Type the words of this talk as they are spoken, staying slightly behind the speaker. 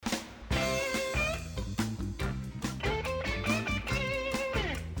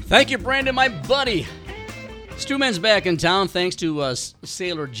Thank you, Brandon, my buddy. Stewman's back in town. Thanks to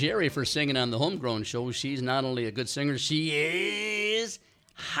Sailor Jerry for singing on the Homegrown Show. She's not only a good singer, she is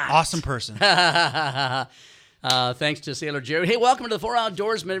hot. Awesome person. Thanks to Sailor Jerry. Hey, welcome to the 4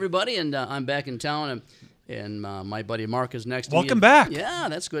 Outdoorsmen, everybody. And I'm back in town, and my buddy Mark is next to me. Welcome back. Yeah,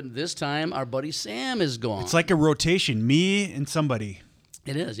 that's good. This time, our buddy Sam is gone. It's like a rotation, me and somebody.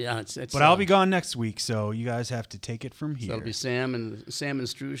 It is, yeah. But I'll be gone next week, so you guys have to take it from here. So it'll be Sam and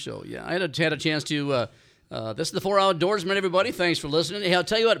Stu show. Yeah, I had a chance to. This is the 4 Outdoorsmen, everybody. Thanks for listening. Hey, I'll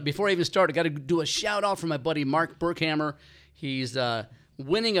tell you what. Before I even start, I got to do a shout out for my buddy Mark Burkhammer. He's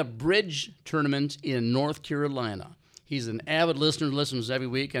winning a bridge tournament in North Carolina. He's an avid listener, listens every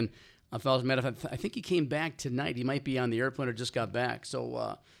week, and as a matter of fact, I think he came back tonight. He might be on the airplane or just got back.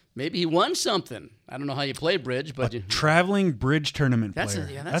 So. Maybe he won something. I don't know how you play bridge, but traveling bridge tournament player.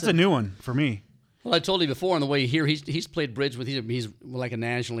 That's a new one for me. Well, I told you before on the way here, he's played bridge with he's like a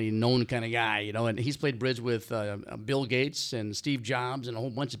nationally known kind of guy, you know, and he's played bridge with Bill Gates and Steve Jobs and a whole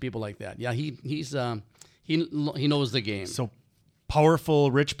bunch of people like that. Yeah, he knows the game. So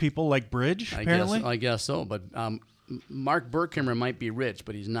powerful rich people like bridge. Apparently, I guess so. But Mark Burkhammer might be rich,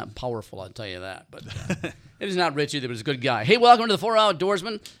 but he's not powerful. I'll tell you that. But. He's not rich either, but he's a good guy. Hey, welcome to the 4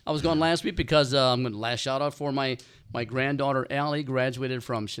 Outdoorsmen. I was gone last week because I'm going to last shout out for my granddaughter, Allie, graduated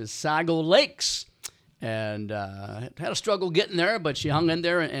from Chisago Lakes. And had a struggle getting there, but she hung in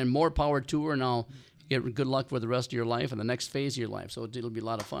there, and more power to her. And I'll get good luck for the rest of your life and the next phase of your life. So it'll be a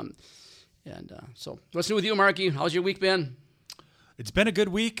lot of fun. And so what's new with you, Marky? How's your week been? It's been a good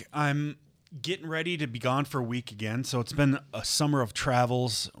week. I'm getting ready to be gone for a week again. So it's been a summer of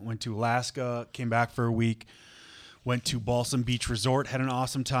travels. Went to Alaska, came back for a week, went to Balsam Beach Resort, had an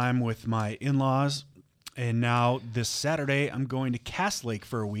awesome time with my in-laws. And now this Saturday, I'm going to Cass Lake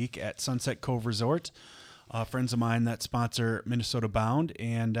for a week at Sunset Cove Resort. Friends of mine that sponsor Minnesota Bound.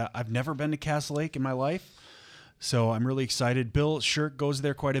 And I've never been to Cass Lake in my life. So I'm really excited. Bill Shirk goes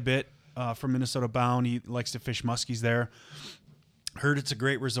there quite a bit from Minnesota Bound. He likes to fish muskies there. Heard it's a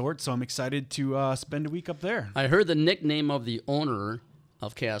great resort, so I'm excited to spend a week up there. I heard the nickname of the owner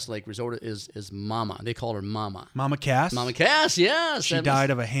of Cass Lake Resort is Mama. They call her Mama. Mama Cass? Mama Cass, yes. She died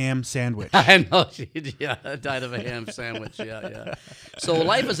of a ham sandwich. I know. She died of a ham sandwich. Yeah. So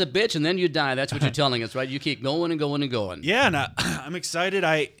life is a bitch, and then you die. That's what you're telling us, right? You keep going and going and going. Yeah, and I'm excited.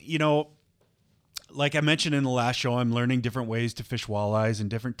 Like I mentioned in the last show, I'm learning different ways to fish walleyes and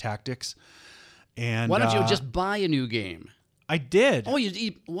different tactics. And why don't you just buy a new game? I did. Oh, you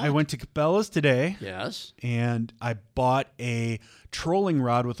eat what? I went to Cabela's today. Yes. And I bought a trolling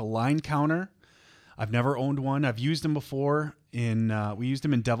rod with a line counter. I've never owned one. I've used them before. We used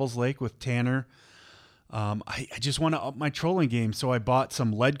them in Devil's Lake with Tanner. I just want to up my trolling game, so I bought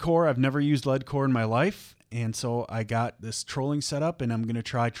some lead core. I've never used lead core in my life, and so I got this trolling set up, and I'm going to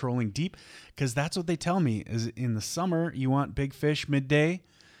try trolling deep because that's what they tell me is in the summer you want big fish midday.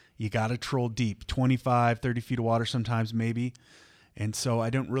 You got to troll deep, 25, 30 feet of water sometimes maybe. And so I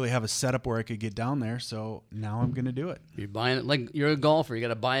don't really have a setup where I could get down there, so now I'm going to do it. You're buying it like you're a golfer. You got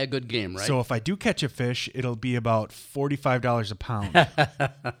to buy a good game, right? So if I do catch a fish, it'll be about $45 a pound.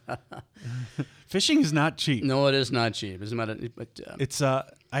 Fishing is not cheap. No, it is not cheap. It's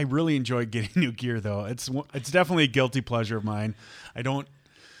I really enjoy getting new gear though. It's definitely a guilty pleasure of mine. I don't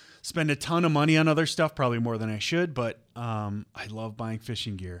spend a ton of money on other stuff, probably more than I should, but I love buying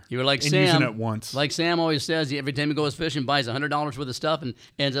fishing gear. You were like and Sam. Using it once. Like Sam always says, every time he goes fishing, buys $100 worth of stuff and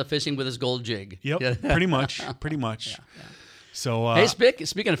ends up fishing with his gold jig. Yep, pretty much. Yeah. So, hey,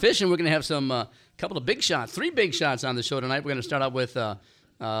 speaking of fishing, we're going to have some couple of big shots, 3 big shots on the show tonight. We're going to start out with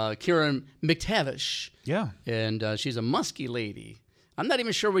Karen McTavish. Yeah. And she's a musky lady. I'm not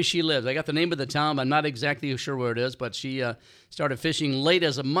even sure where she lives. I got the name of the town, but I'm not exactly sure where it is. But she started fishing late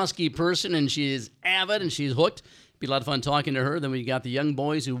as a musky person, and she is avid, and she's hooked. Be a lot of fun talking to her. Then we got the young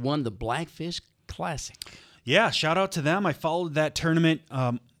boys who won the Blackfish Classic. Yeah, shout out to them. I followed that tournament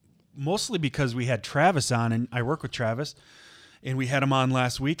mostly because we had Travis on, and I work with Travis, and we had him on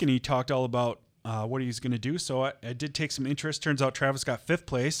last week, and he talked all about what he's going to do. So I did take some interest. Turns out Travis got 5th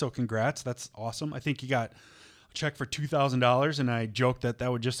place, so congrats. That's awesome. I think he got check for $2,000, and I joked that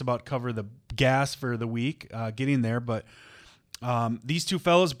would just about cover the gas for the week getting there. But these two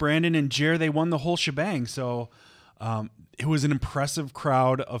fellows, Brandon and Jer, they won the whole shebang. So it was an impressive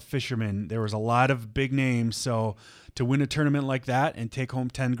crowd of fishermen. There was a lot of big names. So to win a tournament like that and take home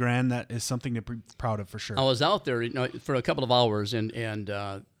 $10,000, that is something to be proud of for sure. I was out there, for a couple of hours and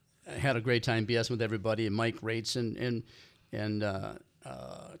had a great time BSing with everybody, and Mike Rates and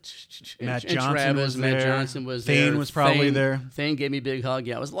Matt Johnson was there. Thane was probably there. Thane gave me a big hug.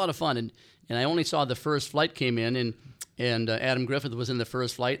 Yeah, it was a lot of fun. And I only saw the first flight came in, and Adam Griffith was in the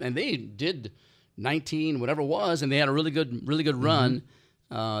first flight, and they did 19, whatever it was, and they had a really good run.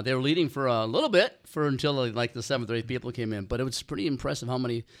 They were leading for a little bit until like the 7th or 8th people came in, but it was pretty impressive how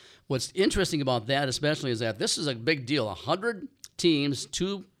many. What's interesting about that, especially, is that this is a big deal. 100 teams,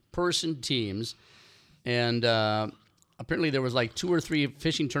 2-person teams, and apparently there was like 2 or 3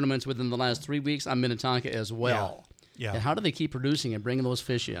 fishing tournaments within the last 3 weeks on Minnetonka as well. Yeah. And how do they keep producing and bringing those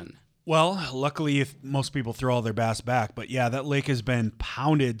fish in? Well, luckily, if most people throw all their bass back, but yeah, that lake has been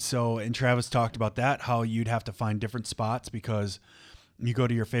pounded. So, and Travis talked about that, how you'd have to find different spots because you go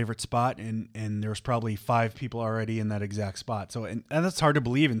to your favorite spot and there's probably 5 people already in that exact spot. So, and that's hard to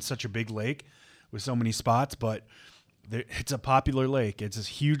believe in such a big lake with so many spots, but it's a popular lake. It's a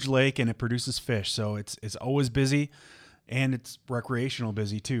huge lake and it produces fish. So it's always busy. And it's recreational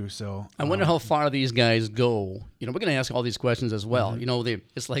busy too. So I wonder how far these guys go. We're going to ask all these questions as well.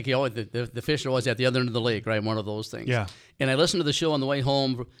 It's like the fish are always at the other end of the lake, right? One of those things. Yeah. And I listened to the show on the way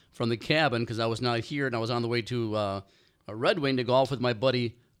home from the cabin because I was not here and I was on the way to a Red Wing to golf with my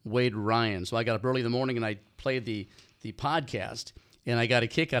buddy Wade Ryan. So I got up early in the morning and I played the podcast, and I got a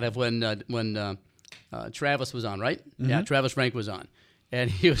kick out of when Travis was on, right? Mm-hmm. Yeah, Travis Frank was on, and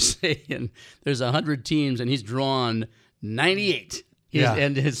he was saying there's 100 teams and he's drawn 98.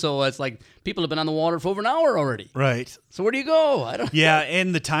 And so it's like people have been on the water for over an hour already. Right. So where do you go? I don't know. Yeah,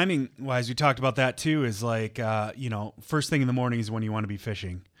 and the timing wise, we talked about that too, is like, first thing in the morning is when you want to be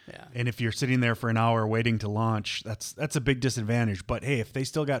fishing. Yeah. And if you're sitting there for an hour waiting to launch, that's a big disadvantage. But hey, if they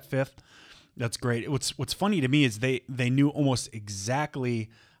still got 5th, that's great. What's funny to me is they knew almost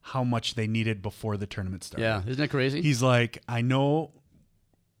exactly how much they needed before the tournament started. Yeah, isn't that crazy? He's like, I know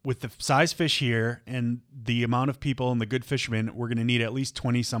with the size fish here and the amount of people and the good fishermen, we're going to need at least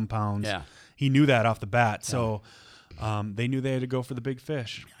 20-some pounds. Yeah. He knew that off the bat. So they knew they had to go for the big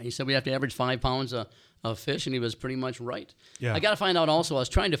fish. He said we have to average 5 pounds of fish, and he was pretty much right. Yeah. I got to find out also, I was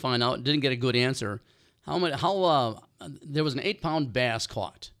trying to find out, didn't get a good answer, how there was an 8-pound bass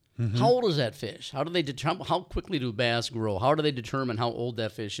caught. Mm-hmm. How old is that fish? How do they how quickly do bass grow? How do they determine how old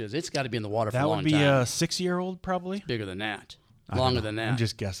that fish is? It's got to be in the water for a long time. That would be a 6-year-old probably? It's bigger than that. Longer than that. I'm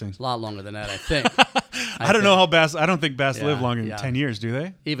just guessing. It's a lot longer than that, I think. I don't know how bass. I don't think bass live longer than 10 years, do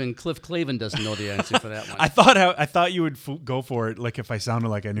they? Even Cliff Clavin doesn't know the answer for that one. I thought you would go for it, like if I sounded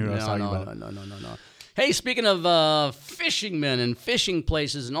like I knew what I was talking about. No. Hey, speaking of fishing men and fishing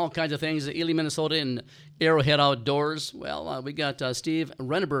places and all kinds of things, Ely, Minnesota, and Arrowhead Outdoors. Well, we got Steve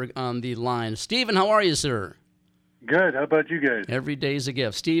Renneberg on the line. Steven, how are you, sir? Good. How about you guys? Every day's a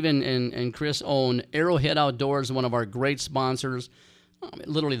gift. Steven and Chris own Arrowhead Outdoors, one of our great sponsors.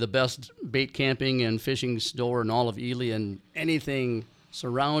 Literally the best bait camping and fishing store in all of Ely and anything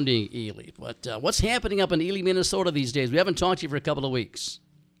surrounding Ely. But what's happening up in Ely, Minnesota these days? We haven't talked to you for a couple of weeks.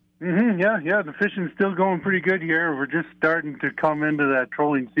 Mm-hmm. Yeah. The fishing's still going pretty good here. We're just starting to come into that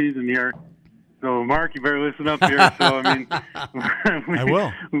trolling season here. So, Mark, you better listen up here. So, I mean, I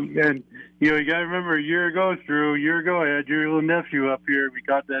will. And you got to remember, a year ago, I had your little nephew up here. We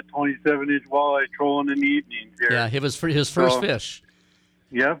got that 27-inch walleye trolling in the evenings here. Yeah, it was his first fish.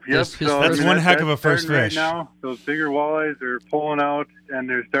 Yep. His that's one heck of a first fish. Right now, those bigger walleyes are pulling out, and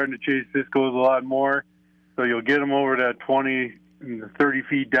they're starting to chase Cisco's a lot more. So you'll get them over that 20 and 30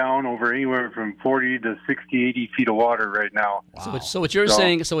 feet down, over anywhere from 40 to 60, 80 feet of water right now. Wow. So what you're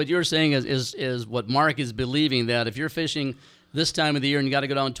saying is what Mark is believing, that if you're fishing this time of the year and you got to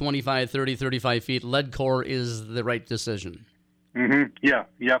go down 25, 30, 35 feet, lead core is the right decision. Mm-hmm. Yeah.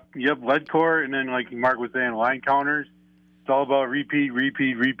 Yep. Lead core, and then like Mark was saying, line counters. It's all about repeat.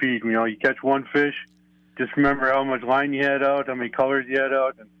 You catch one fish, just remember how much line you had out, how many colors you had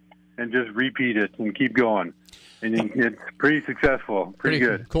out, and just repeat it and keep going. And it's pretty successful. Pretty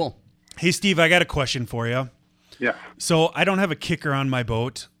good. Cool. Hey, Steve, I got a question for you. Yeah. So I don't have a kicker on my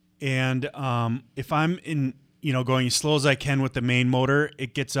boat, and if I'm going as slow as I can with the main motor,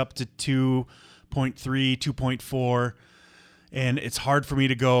 it gets up to 2.3, 2.4, and it's hard for me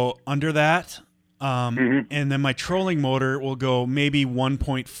to go under that. And then my trolling motor will go maybe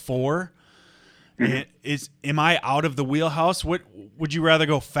 1.4. Am I out of the wheelhouse? What would you rather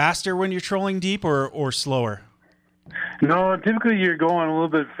go faster when you're trolling deep or slower? No, typically you're going a little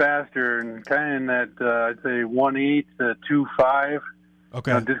bit faster and kind of in that I'd say 1.8 to 2.5.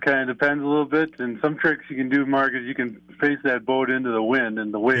 Okay. It just kind of depends a little bit. And some tricks you can do, Mark, is you can face that boat into the wind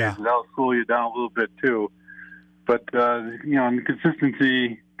and the waves, and that'll slow you down a little bit too. But and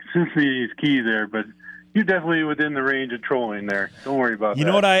consistency is key there. But you're definitely within the range of trolling there. Don't worry about that. You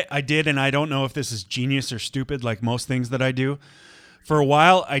know what I did, and I don't know if this is genius or stupid, like most things that I do, For a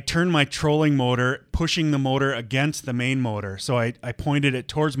while, I turned my trolling motor, pushing the motor against the main motor. So I pointed it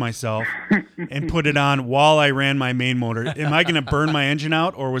towards myself and put it on while I ran my main motor. Am I going to burn my engine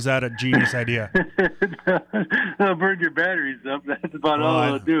out, or was that a genius idea? I'll burn your batteries up. That's about all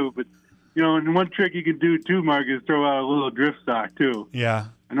it'll do. But, and one trick you can do, too, Mark, is throw out a little drift stock, too. Yeah.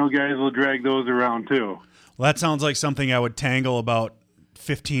 I know guys will drag those around, too. Well, that sounds like something I would tangle about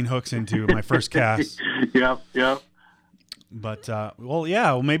 15 hooks into my first cast. Yep. But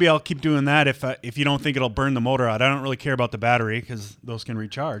maybe I'll keep doing that if you don't think it'll burn the motor out. I don't really care about the battery because those can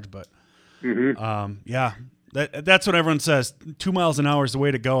recharge. But that's what everyone says. 2 miles an hour is the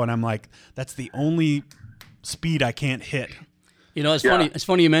way to go, and I'm like, that's the only speed I can't hit. It's funny. It's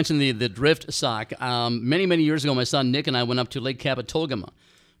funny you mentioned the drift sock. Many years ago, my son Nick and I went up to Lake Capitogama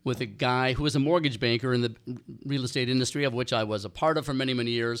with a guy who was a mortgage banker in the real estate industry, of which I was a part of for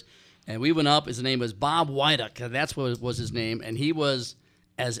many years. And we went up. His name was Bob Wyduck. That's what was his name. And he was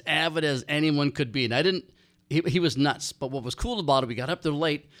as avid as anyone could be. And he was nuts. But what was cool about it, we got up there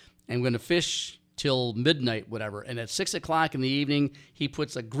late and we're going to fish till midnight, whatever. And at 6 o'clock in the evening, he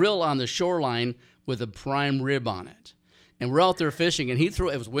puts a grill on the shoreline with a prime rib on it. And we're out there fishing, and it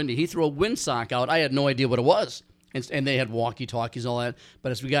was windy. He threw a windsock out. I had no idea what it was. And they had walkie-talkies and all that.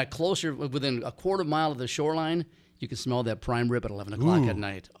 But as we got closer, within a quarter mile of the shoreline, you can smell that prime rib at 11 o'clock at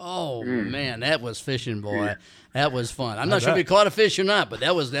night. Oh, man, that was fishing, boy. That was fun. I'm not sure if we caught a fish or not, but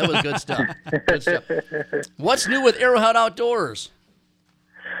that was good stuff. Good stuff. What's new with Arrowhead Outdoors?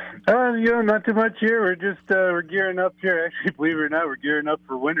 Not too much here. We're just we're gearing up here. Actually, believe it or not, we're gearing up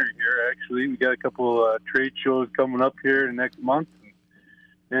for winter here. Actually, we got a couple trade shows coming up here in the next month,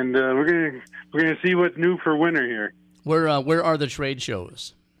 and we're gonna see what's new for winter here. Where are the trade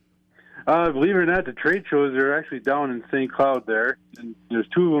shows? Believe it or not, the trade shows are actually down in St. Cloud there, and there's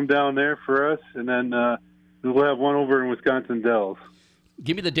 2 of them down there for us, and then we'll have one over in Wisconsin Dells.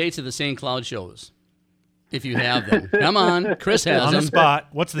 Give me the dates of the St. Cloud shows, if you have them. Come on, Chris has on them. the spot.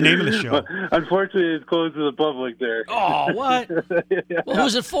 What's the name of the show? Unfortunately, it's closed to the public there. Oh, what? Well,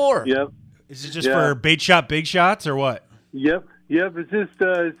 who's it for? Yep. Is it just for bait shop big shots or what? Yep. It's just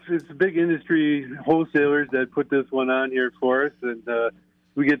it's big industry wholesalers that put this one on here for us, and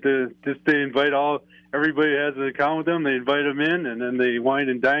we get to they invite everybody has an account with them. They invite them in, and then they wine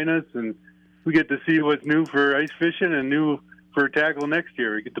and dine us, and we get to see what's new for ice fishing and new for tackle next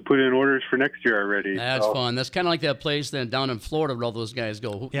year. We get to put in orders for next year already. That's fun. That's kind of like that place then down in Florida where all those guys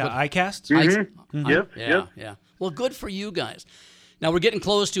go. iCast? Mm-hmm. Yep. Yeah. Well, good for you guys. Now we're getting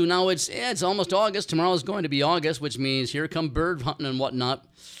close to it's almost August. Tomorrow is going to be August, which means here come bird hunting and whatnot.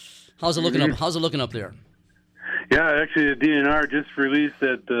 How's it looking up? How's it looking up there? Yeah, actually, the DNR just released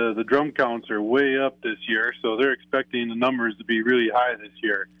that the drum counts are way up this year, so they're expecting the numbers to be really high this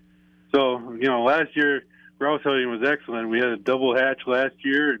year. So, last year, grouse hunting was excellent. We had a double hatch last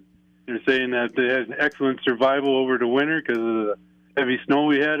year. They're saying that they had excellent survival over the winter because of the heavy snow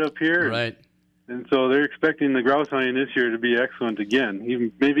we had up here. Right. And so they're expecting the grouse hunting this year to be excellent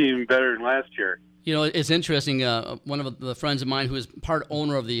again, maybe even better than last year. It's interesting. One of the friends of mine who is part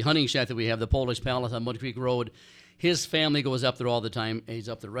owner of the hunting shack that we have, the Polish Palace on Mud Creek Road, his family goes up there all the time. He's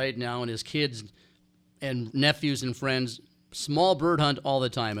up there right now, and his kids and nephews and friends, small bird hunt all the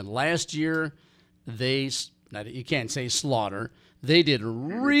time. And last year, you can't say slaughter, they did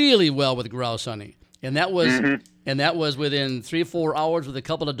really well with grouse hunting. And that was within 3-4 hours with a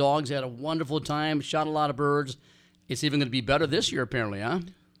couple of dogs. They had a wonderful time, shot a lot of birds. It's even going to be better this year, apparently, huh?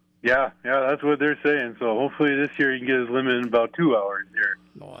 Yeah, that's what they're saying. So hopefully this year you can get his limit in about 2 hours here.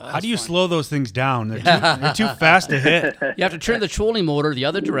 Oh, how do you slow those things down? They're too fast to hit. You have to turn the trolling motor the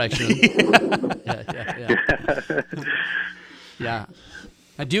other direction. Yeah.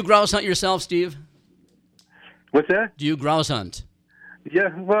 Do you grouse hunt yourself, Steve? What's that? Do you grouse hunt?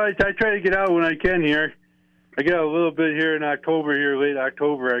 Yeah, well, I try to get out when I can here. I got a little bit here in October, late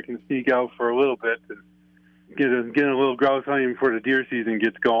October. I can sneak out for a little bit and get a little grouse hunting before the deer season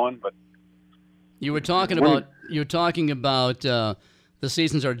gets going. But you were talking about the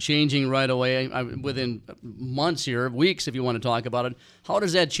seasons are changing right away within months here, weeks if you want to talk about it. How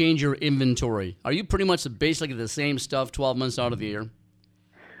does that change your inventory? Are you pretty much basically the same stuff 12 months out of the year?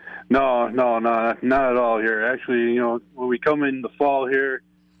 No, not at all here. Actually, when we come in the fall here,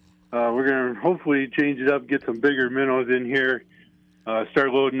 we're going to hopefully change it up, get some bigger minnows in here,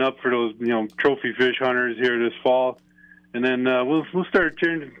 start loading up for those, trophy fish hunters here this fall. And then we'll start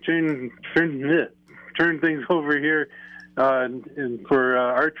turn things over here and for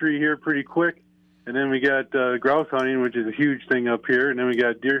archery here pretty quick. And then we got grouse hunting, which is a huge thing up here. And then we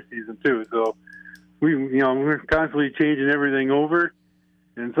got deer season too. So we're constantly changing everything over.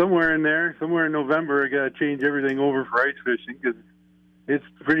 And somewhere in November, I got to change everything over for ice fishing because it's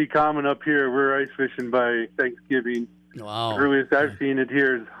pretty common up here. We're ice fishing by Thanksgiving. Wow. The earliest I've seen it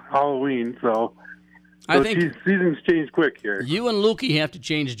here is Halloween, so I think seasons change quick here. you and Lukey have to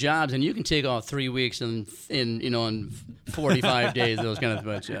change jobs, and you can take off 3 weeks in 45 days, those kind of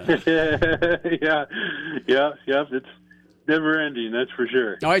things. Yeah. yeah. It's never ending, that's for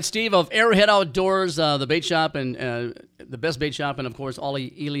sure. All right, Steve, of Arrowhead Outdoors, the bait shop, and the best bait shop, and of course,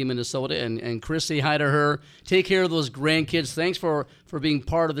 Ely, Minnesota, and Chris, say hi to her. Take care of those grandkids. Thanks for being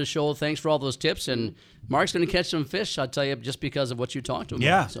part of the show. Thanks for all those tips. And Mark's going to catch some fish, I'll tell you, just because of what you talked to him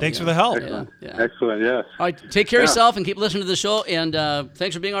about. So, thanks for the help. Excellent. Yeah. Excellent, yes. All right, take care of yourself and keep listening to the show. And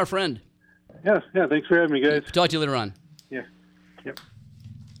thanks for being our friend. Yeah, thanks for having me, guys. Talk to you later on. Yeah. Yep.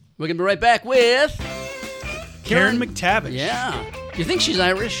 We're going to be right back with Karen McTavish. Yeah. Do you think she's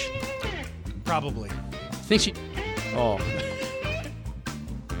Irish? Probably. Think she... Oh.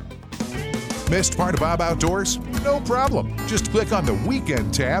 Missed part of Bob Outdoors? No problem. Just click on the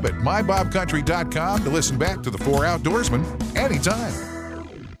Weekend tab at mybobcountry.com to listen back to the 4 Outdoorsmen anytime.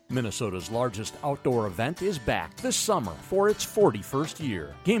 Minnesota's largest outdoor event is back this summer for its 41st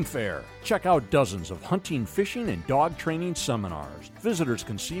year. Game Fair. Check out dozens of hunting, fishing, and dog training seminars. Visitors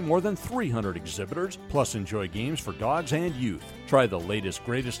can see more than 300 exhibitors, plus enjoy games for dogs and youth. Try the latest,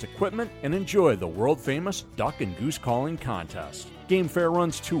 greatest equipment and enjoy the world-famous duck and goose calling contest. Game Fair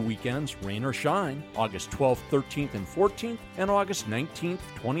runs 2 weekends, rain or shine, August 12th, 13th, and 14th, and August 19th,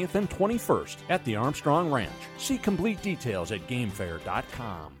 20th, and 21st at the Armstrong Ranch. See complete details at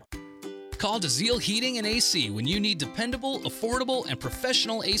gamefair.com. Call DeZiel Heating and AC when you need dependable, affordable, and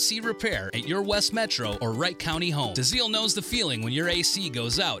professional AC repair at your West Metro or Wright County home. DeZiel knows the feeling when your AC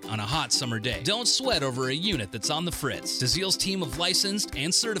goes out on a hot summer day. Don't sweat over a unit that's on the fritz. DeZiel's team of licensed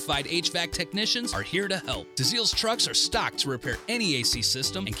and certified HVAC technicians are here to help. DeZiel's trucks are stocked to repair any AC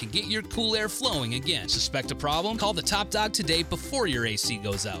system and can get your cool air flowing again. Suspect a problem? Call the top dog today before your AC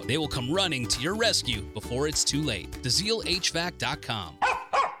goes out. They will come running to your rescue before it's too late. DeZielHVAC.com.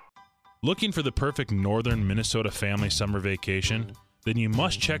 Looking for the perfect northern Minnesota family summer vacation? Then you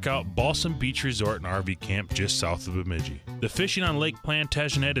must check out Balsam Beach Resort and RV Camp just south of Bemidji. The fishing on Lake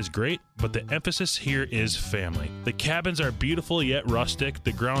Plantagenet is great, but the emphasis here is family. The cabins are beautiful yet rustic,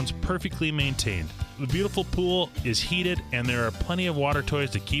 the grounds perfectly maintained. The beautiful pool is heated, and there are plenty of water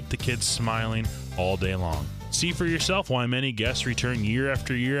toys to keep the kids smiling all day long. See for yourself why many guests return year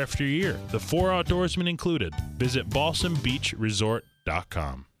after year after year. The 4 Outdoorsmen included. Visit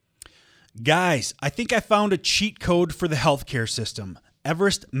balsambeachresort.com. Guys, I think I found a cheat code for the healthcare system.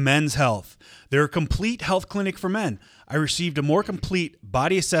 Everest Men's Health. They're a complete health clinic for men. I received a more complete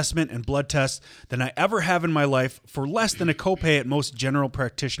body assessment and blood test than I ever have in my life for less than a copay at most general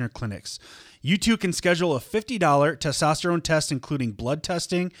practitioner clinics. You too can schedule a $50 testosterone test, including blood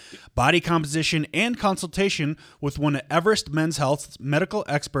testing, body composition, and consultation with one of Everest Men's Health's medical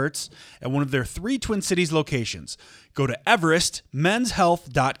experts at one of their 3 Twin Cities locations. Go to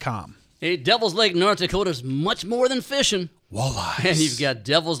everestmenshealth.com. Hey, Devil's Lake, North Dakota is much more than fishing. Walleyes. And you've got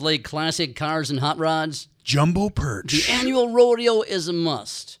Devil's Lake Classic cars and hot rods. Jumbo perch. The annual rodeo is a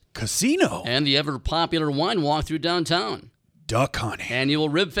must. Casino. And the ever-popular wine walk through downtown. Duck hunting. Annual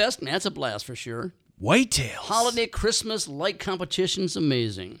Rib Fest, that's a blast for sure. Whitetails. Holiday Christmas light competition's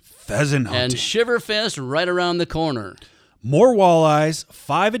amazing. Pheasant hunting. And Shiverfest right around the corner. More walleyes,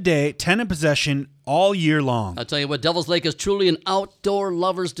 5 a day, 10 in possession, all year long. I'll tell you what, Devil's Lake is truly an outdoor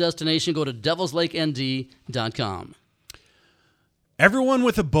lover's destination. Go to devilslakend.com. Everyone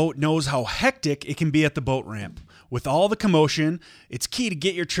with a boat knows how hectic it can be at the boat ramp. With all the commotion, it's key to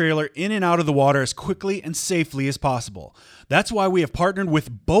get your trailer in and out of the water as quickly and safely as possible. That's why we have partnered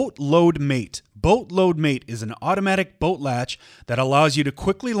with Boat Load Mate. Boat Load Mate is an automatic boat latch that allows you to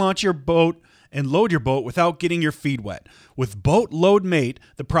quickly launch your boat and load your boat without getting your feet wet. With Boat Load Mate,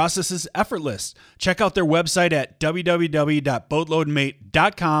 the process is effortless. Check out their website at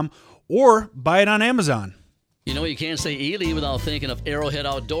www.boatloadmate.com or buy it on Amazon. You know, you can't say Ely without thinking of Arrowhead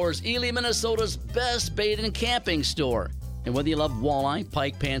Outdoors, Ely, Minnesota's best bait and camping store. And whether you love walleye,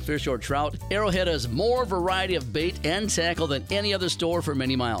 pike, panfish, or trout, Arrowhead has more variety of bait and tackle than any other store for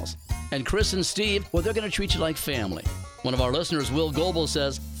many miles. And Chris and Steve, well, they're going to treat you like family. One of our listeners, Will Goebel,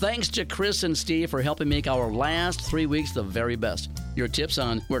 says, thanks to Chris and Steve for helping make our last 3 weeks the very best. Your tips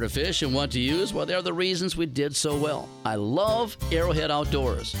on where to fish and what to use, well, they're the reasons we did so well. I love Arrowhead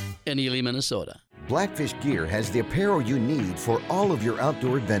Outdoors in Ely, Minnesota. Blackfish Gear has the apparel you need for all of your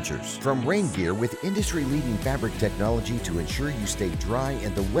outdoor adventures. From rain gear with industry-leading fabric technology to ensure you stay dry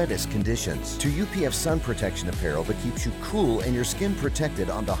in the wettest conditions, to UPF sun protection apparel that keeps you cool and your skin protected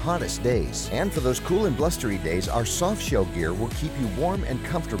on the hottest days. And for those cool and blustery days, our soft shell gear will keep you warm and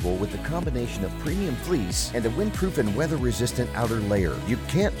comfortable with the combination of premium fleece and a windproof and weather-resistant outer layer. You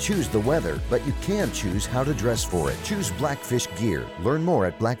can't choose the weather, but you can choose how to dress for it. Choose Blackfish Gear. Learn more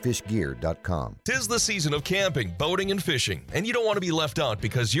at blackfishgear.com. 'Tis the season of camping, boating, and fishing, and you don't want to be left out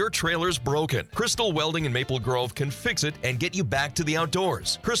because your trailer's broken. Crystal Welding in Maple Grove can fix it and get you back to the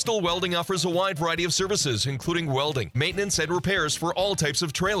outdoors. Crystal Welding offers a wide variety of services, including welding, maintenance, and repairs for all types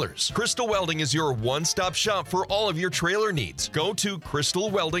of trailers. Crystal Welding is your one-stop shop for all of your trailer needs. Go to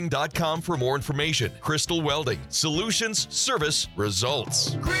crystalwelding.com for more information. Crystal Welding. Solutions, service,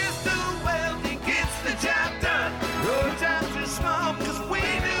 results. Crystal Welding gets the job done. No time too small because we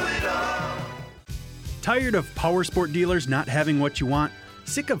do it all. Tired of power sport dealers not having what you want?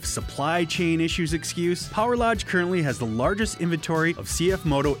 Sick of supply chain issues excuse? Power Lodge currently has the largest inventory of CF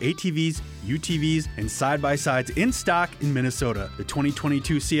Moto ATVs, UTVs, and side-by-sides in stock in Minnesota. The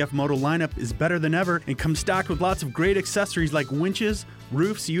 2022 CF Moto lineup is better than ever and comes stocked with lots of great accessories like winches,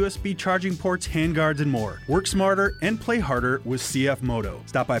 roofs, USB charging ports, handguards, and more. Work smarter and play harder with CF Moto.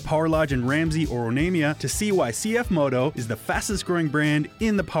 Stop by Power Lodge in Ramsey or Onamia to see why CF Moto is the fastest growing brand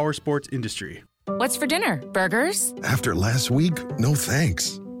in the power sports industry. What's for dinner? Burgers? After last week, no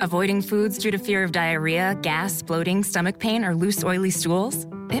thanks. Avoiding foods due to fear of diarrhea, gas, bloating, stomach pain, or loose, oily stools?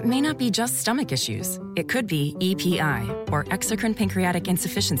 It may not be just stomach issues. It could be EPI, or exocrine pancreatic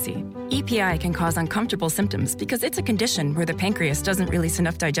insufficiency. EPI can cause uncomfortable symptoms because it's a condition where the pancreas doesn't release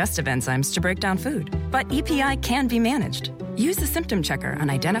enough digestive enzymes to break down food. But EPI can be managed. Use the symptom checker on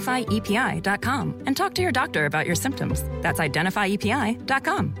identifyepi.com and talk to your doctor about your symptoms. That's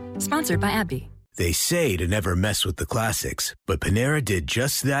identifyepi.com. Sponsored by AbbVie. They say to never mess with the classics, but Panera did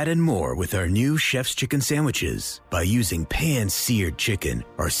just that and more with our new Chef's Chicken Sandwiches. By using pan-seared chicken,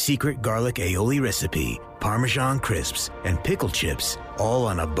 our secret garlic aioli recipe, Parmesan crisps, and pickle chips, all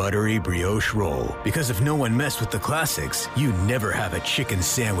on a buttery brioche roll. Because if no one messed with the classics, you never have a chicken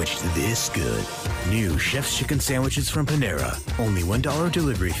sandwich this good. New Chef's Chicken Sandwiches from Panera. Only $1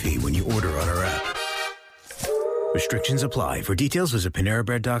 delivery fee when you order on our app. Restrictions apply. For details, visit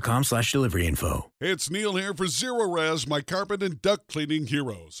PaneraBread.com/delivery info. It's Neil here for Zero Res, my carpet and duct cleaning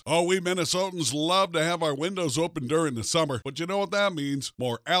heroes. Oh, we Minnesotans love to have our windows open during the summer, but you know what that means?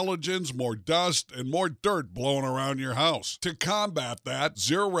 More allergens, more dust, and more dirt blowing around your house. To combat that,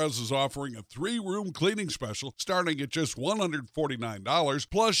 Zero Res is offering a 3-room cleaning special starting at just $149,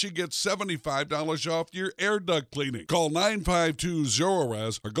 plus you get $75 off your air duct cleaning. Call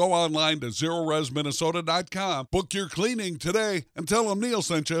 952-ZERO-RES or go online to ZeroResMinnesota.com. Book your cleaning today and tell them Neil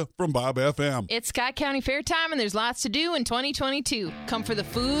sent you from Bob FM. It's Scott County Fair time, and there's lots to do in 2022. Come for the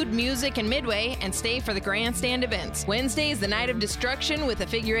food, music, and midway, and stay for the grandstand events. Wednesday is the night of destruction with a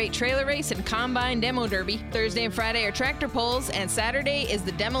figure-8 trailer race and combine demo derby. Thursday and Friday are tractor pulls, and Saturday is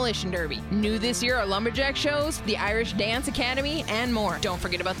the demolition derby. New this year are lumberjack shows, the Irish Dance Academy, and more. Don't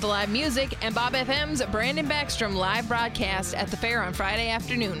forget about the live music and Bob FM's Brandon Backstrom live broadcast at the fair on Friday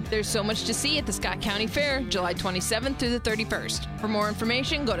afternoon. There's so much to see at the Scott County Fair, July 27th through the 31st. For more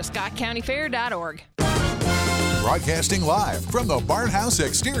information, go to scottcountyfair.org. Broadcasting live from the Barnhouse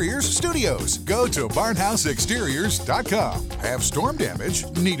Exteriors studios. Go to barnhouseexteriors.com. Have storm damage?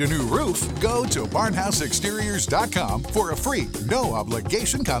 Need a new roof? Go to barnhouseexteriors.com for a free, no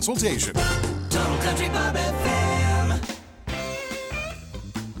obligation consultation. Total Country Bob FM.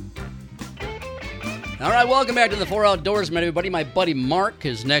 All right, welcome back to the 4 Outdoorsmen, everybody. My buddy Mark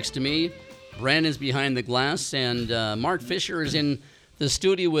is next to me. Brandon's behind the glass, and Mark Fisher is in the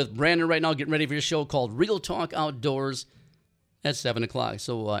studio with Brandon right now, getting ready for a show called Real Talk Outdoors at 7 o'clock.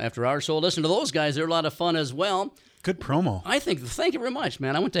 So after our show, listen to those guys. They're a lot of fun as well. Good promo. Thank you very much,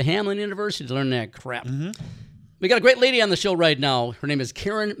 man. I went to Hamlin University to learn that crap. Mm-hmm. We got a great lady on the show right now. Her name is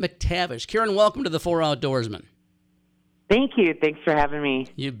Karen McTavish. Karen, welcome to the 4 Outdoorsmen. Thank you. Thanks for having me.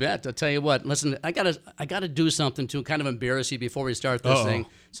 You bet. I'll tell you what. Listen, I gotta do something to kind of embarrass you before we start this thing.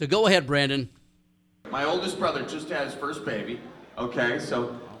 So go ahead, Brandon. My oldest brother just had his first baby. Okay,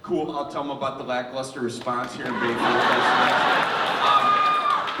 so cool. I'll tell him about the lackluster response here in Bayfield.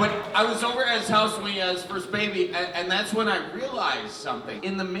 But I was over at his house when he had his first baby, and that's when I realized something.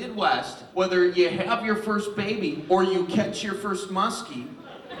 In the Midwest, whether you have your first baby or you catch your first muskie,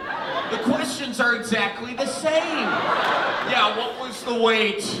 the questions are exactly the same. Yeah, what was the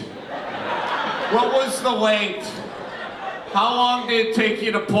weight? What was the weight? How long did it take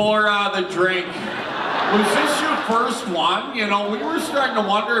you to pull her out of the drink? Was this your first one, you know, we were starting to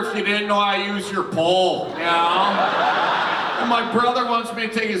wonder if you didn't know how to use your pole, you know? And my brother wants me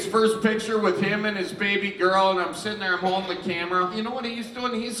to take his first picture with him and his baby girl, and I'm sitting there, I'm holding the camera. You know what he's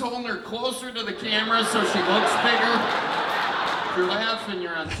doing? He's holding her closer to the camera so she looks bigger. If you're laughing,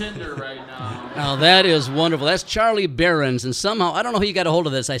 you're on Tinder right now. Now, that is wonderful. That's Charlie Behrens, and somehow, I don't know how you got a hold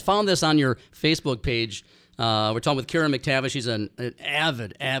of this. I found this on your Facebook page. We're talking with Karen McTavish. She's an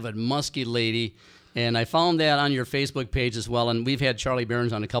avid musky lady, and I found that on your Facebook page as well, and we've had Charlie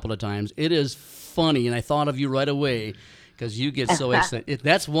Behrens on a couple of times. It is funny, and I thought of you right away because you get so excited.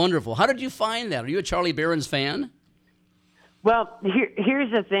 That's wonderful. How did you find that? Are you a Charlie Behrens fan? Well,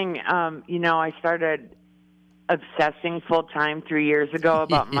 here's the thing. You know, I started obsessing full time 3 years ago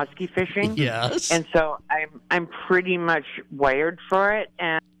about musky fishing. Yes. And so I'm pretty much wired for it.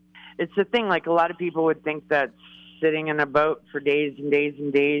 And it's the thing, like a lot of people would think that sitting in a boat for days and days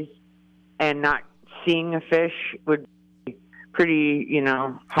and days and not seeing a fish would be pretty, you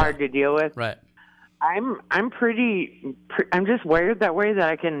know, hard to deal with. Right. I'm just wired that way that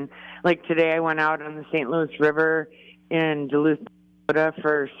I can, like today I went out on the St. Louis River in Duluth, Minnesota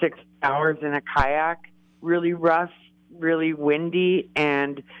for 6 hours in a kayak, really rough, really windy,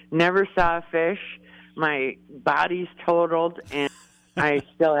 and never saw a fish. My body's totaled, and I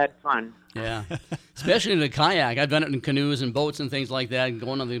still had fun. Yeah, especially in a kayak. I've done it in canoes and boats and things like that, and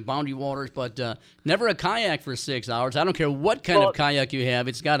going on the boundary waters, but never a kayak for 6 hours. I don't care what kind of kayak you have.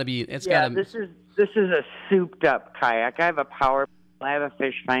 It's got to be. This is a souped-up kayak. I have a power. I have a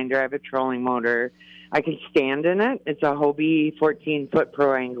fish finder. I have a trolling motor. I can stand in it. It's a Hobie 14-foot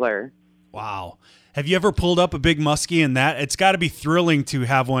Pro Angler. Wow. Have you ever pulled up a big muskie in that? It's got to be thrilling to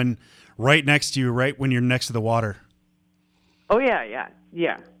have one right next to you, right when you're next to the water. Oh, yeah.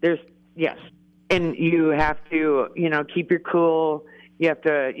 Yes. And you have to, you know, keep your cool. You have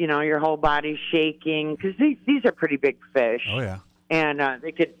to, you know, your whole body's shaking because these are pretty big fish. Oh, yeah. And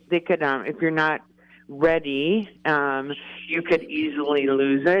they could, if you're not ready, you could easily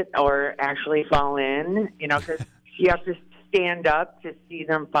lose it or actually fall in, you know, because you have to stand up to see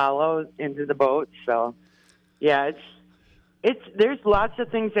them follow into the boat. So, yeah, there's lots of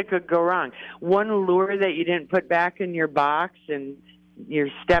things that could go wrong. One lure that you didn't put back in your box and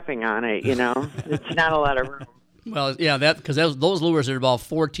you're stepping on it, you know. It's not a lot of room. Well, yeah, because those lures are about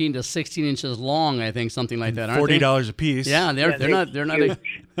 14 to 16 inches long, I think, something like that. Aren't $40 a piece. Yeah, they're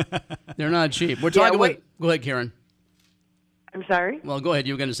not cheap. We're talking about. Go ahead, Karen. I'm sorry. Well, go ahead.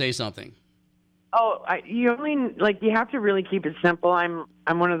 You were going to say something. Oh, you have to really keep it simple. I'm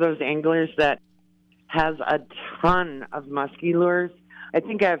one of those anglers that has a ton of musky lures. I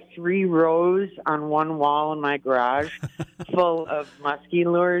think I have 3 rows on one wall in my garage full of musky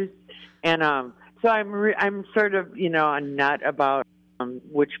lures, and so I'm sort of, you know, a nut about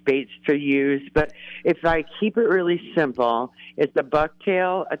which baits to use. But if I keep it really simple, it's a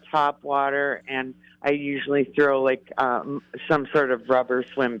bucktail, a topwater, and I usually throw like some sort of rubber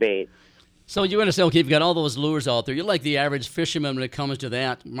swim bait. So you're going to say, okay, you've got all those lures out there. You're like the average fisherman when it comes to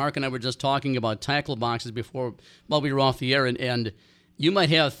that. Mark and I were just talking about tackle boxes before while we were off the air, and you might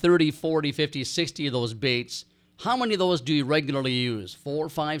have 30, 40, 50, 60 of those baits. How many of those do you regularly use? 4,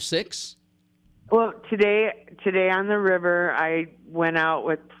 5, 6? Well, today on the river, I went out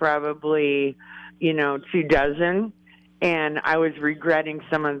with probably, 2 dozen, and I was regretting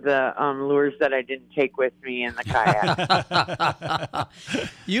some of the lures that I didn't take with me in the kayak.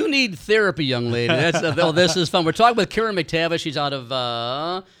 You need therapy, young lady. This is fun. We're talking with Karen McTavish. She's out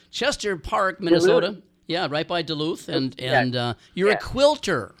of Chester Park, Minnesota. Duluth. Yeah, right by Duluth. And you're a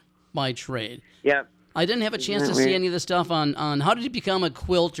quilter by trade. Yep. I didn't have a chance to see any of the stuff on how did you become a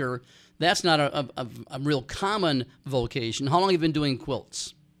quilter. That's not a real common vocation. How long have you been doing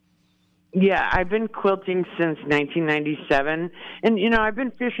quilts? Yeah, I've been quilting since 1997. And, I've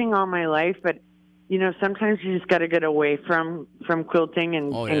been fishing all my life, but, sometimes you just got to get away from quilting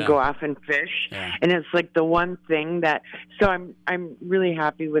and go off and fish. Yeah. And it's like the one thing so I'm really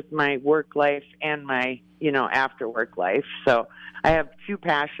happy with my work life and my, after work life. So I have 2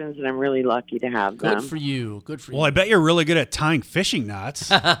 passions, and I'm really lucky to have them. Good for you. Well, I bet you're really good at tying fishing knots.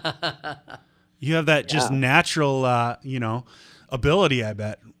 You have that just natural, ability, I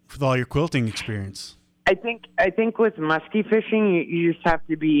bet, with all your quilting experience. I think with musky fishing, you just have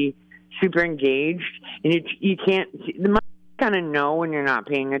to be super engaged, and you can't. The musky kind of know when you're not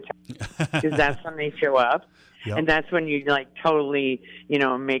paying attention because that's when they show up, and that's when you totally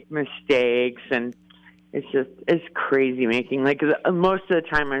make mistakes, and it's crazy making most of the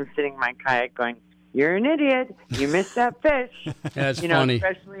time I'm sitting in my kayak going, "You're an idiot! You missed that fish." That's funny,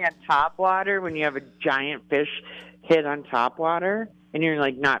 especially on top water when you have a giant fish hit on top water and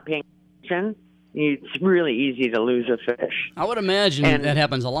you're not paying attention. it's really easy to lose a fish. I would imagine that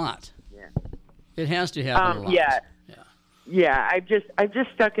happens a lot. Yeah. It has to happen a lot. Yeah. I've just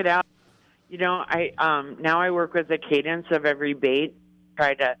stuck it out. You know, now I work with the cadence of every bait.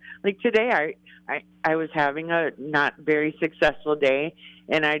 Try to, like today, I was having a not very successful day,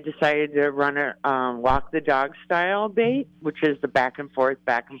 and I decided to run a walk the dog style bait, which is the back and forth,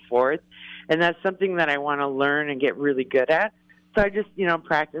 and that's something that I want to learn and get really good at. So I just,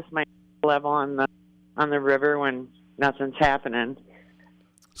 practice my level on the river when nothing's happening.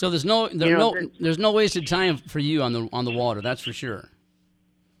 So there's no wasted time for you on the water. That's for sure.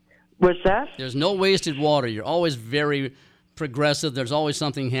 What's that? There's no wasted water. You're always very progressive. There's always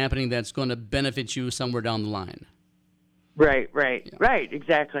something happening that's going to benefit you somewhere down the line. Right,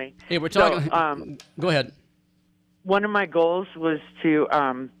 exactly. Hey, we're talking. So, go ahead. One of my goals was to,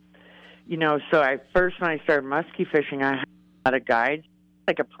 when I started musky fishing, I had a lot of guides,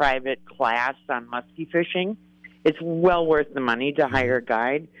 like a private class on musky fishing. It's well worth the money to hire a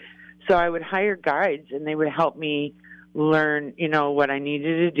guide. So I would hire guides, and they would help me learn, what I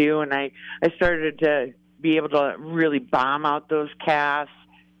needed to do. And I started to be able to really bomb out those casts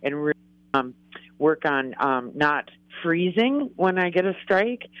and really, work on not freezing when I get a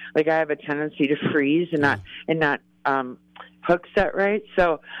strike. Like I have a tendency to freeze and not hook set right.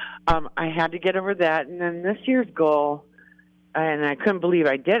 So I had to get over that. And then this year's goal, and I couldn't believe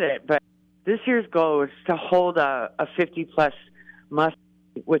I did it, but this year's goal was to hold a 50-plus musky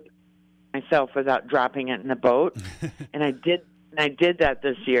with myself without dropping it in the boat. And I did that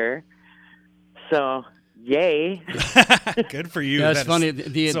this year. So yay. Good for you. That's funny.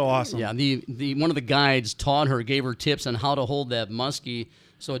 So awesome. Yeah, the one of the guides gave her tips on how to hold that muskie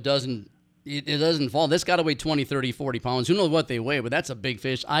so it doesn't fall. This got to weigh 20, 30, 40 pounds. Who knows what they weigh, but that's a big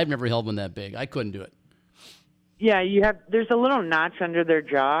fish. I've never held one that big. I couldn't do it. Yeah, there's a little notch under their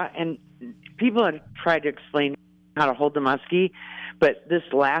jaw, and people have tried to explain how to hold the muskie, but this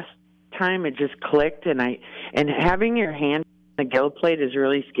last time it just clicked, and having your hand on the gill plate is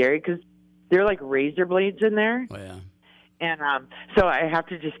really scary because they're like razor blades in there. Oh, yeah. And so I have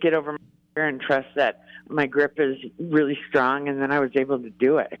to just get over my fear and trust that my grip is really strong, and then I was able to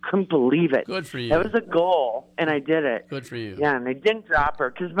do it. I couldn't believe it. Good for you. That was a goal, and I did it. Good for you. Yeah, and I didn't drop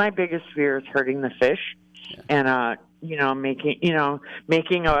her because my biggest fear is hurting the fish, and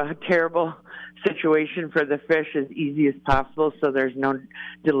making a terrible situation for the fish as easy as possible so there's no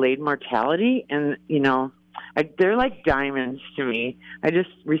delayed mortality. And they're like diamonds to me. I just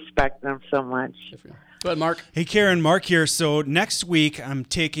respect them so much. Go ahead, Mark. Hey, Karen, Mark here. So next week I'm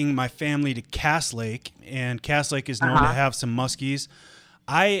taking my family to Cass Lake, and Cass Lake is known to have some muskies.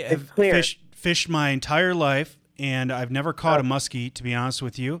 I have fished my entire life, and I've never caught a muskie, to be honest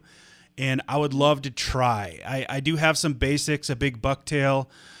with you, and I would love to try. I do have some basics, a big bucktail,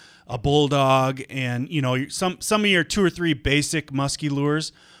 a bulldog, and some of your 2 or 3 basic musky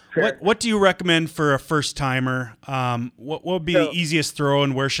lures. Sure. What do you recommend for a first timer? What would be the easiest throw,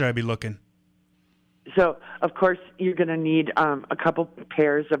 and where should I be looking? So, of course, you're going to need a couple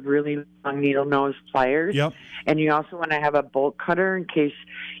pairs of really long needle nose pliers. Yep. And you also want to have a bolt cutter in case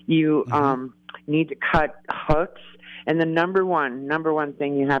you need to cut hooks. And the number one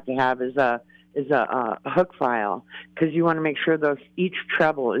thing you have to have is a hook file, because you want to make sure each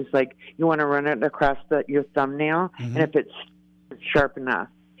treble is like, you want to run it across your thumbnail, and if it's sharp enough.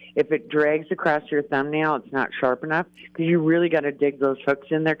 If it drags across your thumbnail, it's not sharp enough, because you really got to dig those hooks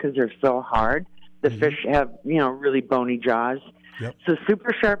in there because they're so hard. The fish have, really bony jaws. Yep. So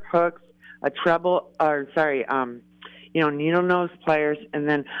super sharp hooks, a treble, needle nose pliers, and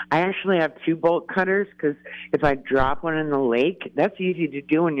then I actually have 2 bolt cutters because if I drop one in the lake, that's easy to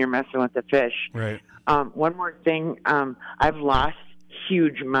do when you're messing with the fish. Right. One more thing, I've lost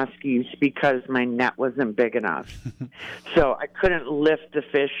huge muskies because my net wasn't big enough. So I couldn't lift the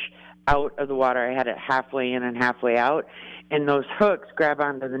fish out of the water. I had it halfway in and halfway out, and those hooks grab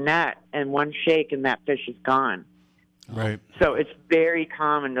onto the net, and one shake and that fish is gone. Right. So it's very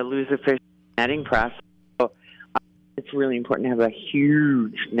common to lose a fish netting process. So it's really important to have a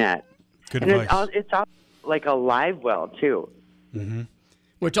huge net. Good and advice. It's all like a live well, too. Mm-hmm.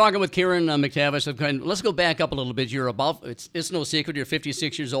 We're talking with Karen McTavish. Let's go back up a little bit. It's no secret you're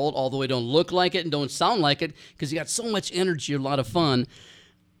 56 years old, although you don't look like it and don't sound like it because you got so much energy, a lot of fun.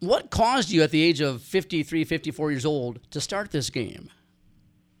 What caused you at the age of 53, 54 years old to start this game?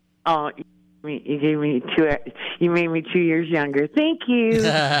 Oh, you gave me you made me 2 years younger. Thank you.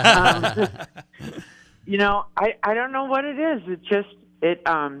 I don't know what it is.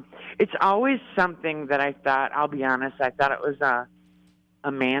 It's always something that I thought, I'll be honest, I thought it was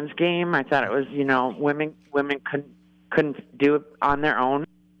a man's game. I thought it was, women couldn't do it on their own.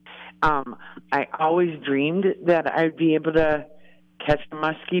 I always dreamed that I'd be able to catch a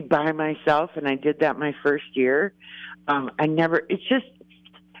muskie by myself, and I did that my first year. I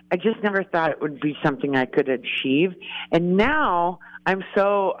just never thought it would be something I could achieve. And now I'm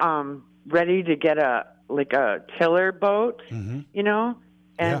so ready to get a tiller boat, you know?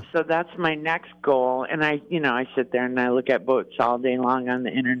 And so that's my next goal. And I sit there and I look at boats all day long on the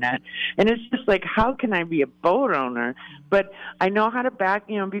internet. And it's just like, how can I be a boat owner? But I know how to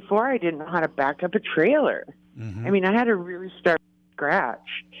before I didn't know how to back up a trailer. I mean, I had to really start from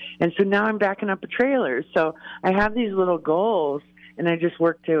scratch. And so now I'm backing up a trailer. So I have these little goals, and I just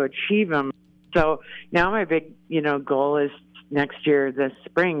work to achieve them. So now my big, goal is next year, this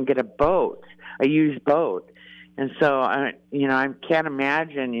spring, get a used boat. And so I can't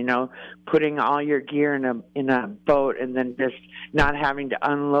imagine, putting all your gear in a boat and then just not having to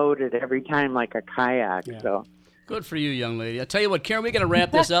unload it every time like a kayak. Yeah. So good for you, young lady. I tell you what, Karen, we're going to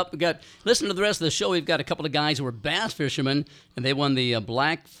wrap this up. Listen to the rest of the show. We've got a couple of guys who are bass fishermen, and they won the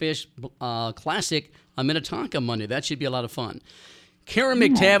Blackfish Classic on Minnetonka Monday. That should be a lot of fun. Karen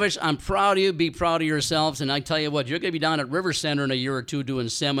McTavish, I'm proud of you. Be proud of yourselves. And I tell you what, you're going to be down at River Center in a year or two doing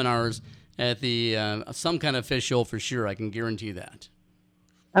seminars at the some kind of fish show for sure. I can guarantee that.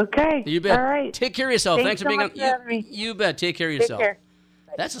 Okay. You bet. All right. Take care of yourself. Thanks for being on. You bet. Take care of yourself. Take care.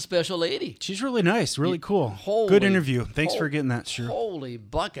 That's a special lady. She's really nice, really cool. Good interview. Thanks for getting that, Sure. Holy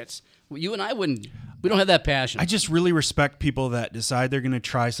buckets. You and I we don't have that passion. I just really respect people that decide they're going to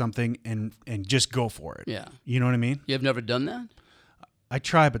try something and just go for it. Yeah. You know what I mean? You have never done that? I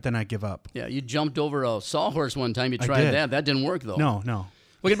try, but then I give up. Yeah, you jumped over a sawhorse one time. You tried that. That didn't work, though. No.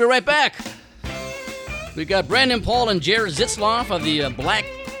 We're going to be right back. We got Brandon Pahl and Jared Zitzloff of the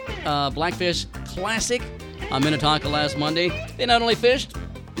Blackfish Classic on Minnetonka last Monday. They not only fished,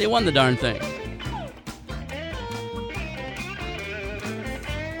 they won the darn thing.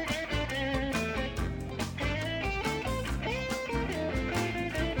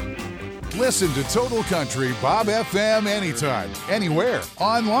 Listen to Total Country Bob FM anytime, anywhere,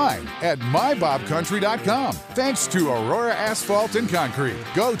 online at mybobcountry.com. Thanks to Aurora Asphalt and Concrete.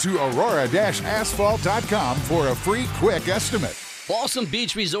 Go to aurora-asphalt.com for a free quick estimate. Balsam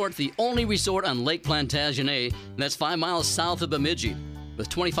Beach Resort, the only resort on Lake Plantagenet, and that's 5 miles south of Bemidji. With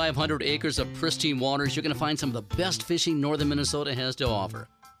 2,500 acres of pristine waters, you're going to find some of the best fishing northern Minnesota has to offer.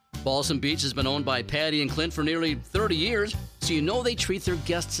 Balsam Beach has been owned by Patty and Clint for nearly 30 years, so you know they treat their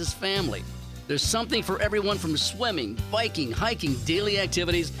guests as family. There's something for everyone from swimming, biking, hiking, daily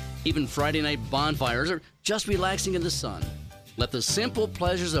activities, even Friday night bonfires, or just relaxing in the sun. Let the simple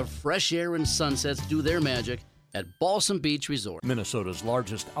pleasures of fresh air and sunsets do their magic at Balsam Beach Resort. Minnesota's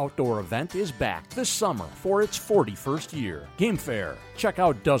largest outdoor event is back this summer for its 41st year. Game Fair. Check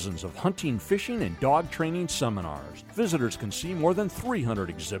out dozens of hunting, fishing, and dog training seminars. Visitors can see more than 300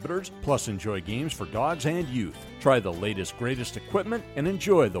 exhibitors, plus enjoy games for dogs and youth. Try the latest, greatest equipment and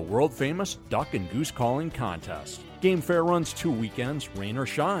enjoy the world-famous duck and goose calling contest. Game Fair runs 2 weekends, rain or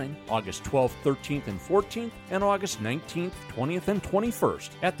shine, August 12th, 13th, and 14th, and August 19th, 20th, and 21st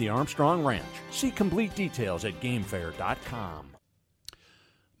at the Armstrong Ranch. See complete details at gamefair.com.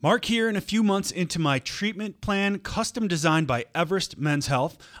 Mark here, and a few months into my treatment plan, custom designed by Everest Men's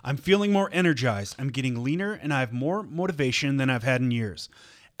Health. I'm feeling more energized, I'm getting leaner, and I have more motivation than I've had in years.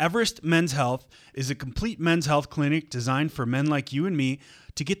 Everest Men's Health is a complete men's health clinic designed for men like you and me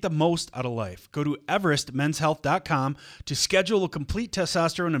to get the most out of life. Go to everestmenshealth.com to schedule a complete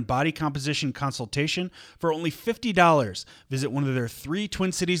testosterone and body composition consultation for only $50. Visit one of their 3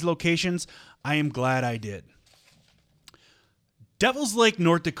 Twin Cities locations. I am glad I did. Devil's Lake,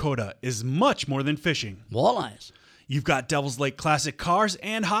 North Dakota is much more than fishing. Walleyes. You've got Devil's Lake classic cars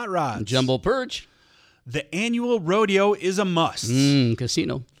and hot rods. Jumbo perch. The annual rodeo is a must.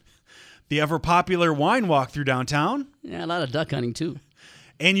 Casino. The ever-popular wine walk through downtown. Yeah, a lot of duck hunting, too.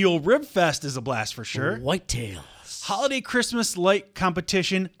 Annual Rib Fest is a blast for sure. Whitetails. Holiday Christmas light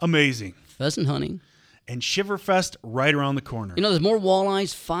competition, amazing. Pheasant hunting. And Shiverfest right around the corner. You know, there's more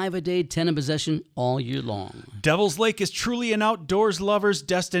walleyes, 5 a day, 10 in possession all year long. Devil's Lake is truly an outdoors lover's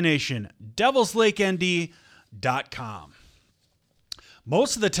destination. Devil'sLakeND.com.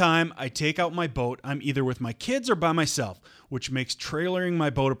 Most of the time, I take out my boat. I'm either with my kids or by myself, which makes trailering my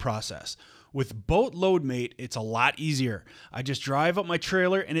boat a process. With Boat Load Mate, it's a lot easier. I just drive up my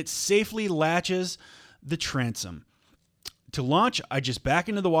trailer and it safely latches the transom. To launch, I just back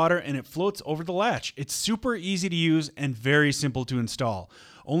into the water and it floats over the latch. It's super easy to use and very simple to install.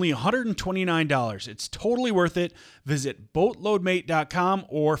 Only $129. It's totally worth it. Visit boatloadmate.com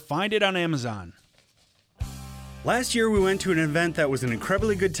or find it on Amazon. Last year we went to an event that was an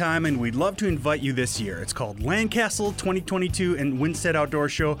incredibly good time, and we'd love to invite you this year. It's called Landcastle 2022 and Winstead Outdoor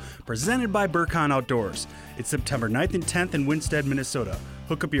Show, presented by Burcon Outdoors. It's September 9th and 10th in Winstead, Minnesota.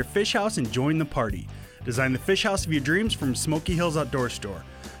 Hook up your fish house and join the party. Design the fish house of your dreams from Smoky Hills Outdoor Store.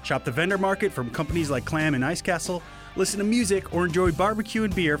 Shop the vendor market from companies like Clam and Ice Castle. Listen to music or enjoy barbecue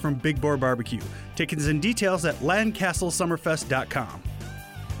and beer from Big Boar Barbecue. Tickets and details at landcastlesummerfest.com.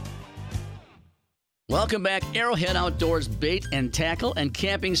 Welcome back, Arrowhead Outdoors Bait and Tackle and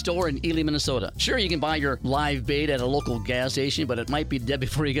Camping Store in Ely, Minnesota. Sure, you can buy your live bait at a local gas station, but it might be dead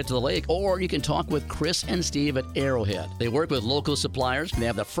before you get to the lake. Or you can talk with Chris and Steve at Arrowhead. They work with local suppliers, and they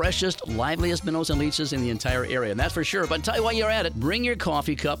have the freshest, liveliest minnows and leeches in the entire area, and that's for sure. But tell you while you're at it, bring your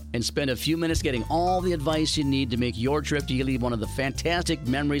coffee cup and spend a few minutes getting all the advice you need to make your trip to Ely one of the fantastic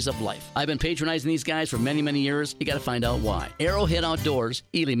memories of life. I've been patronizing these guys for many, many years. You got to find out why. Arrowhead Outdoors,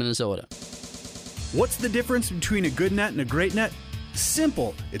 Ely, Minnesota. What's the difference between a good net and a great net?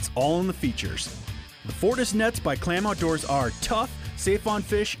 Simple. It's all in the features. The Fortis nets by Clam Outdoors are tough, safe on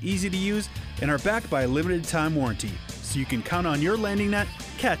fish, easy to use, and are backed by a limited time warranty, so you can count on your landing net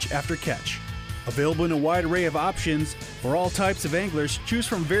catch after catch. Available in a wide array of options for all types of anglers, choose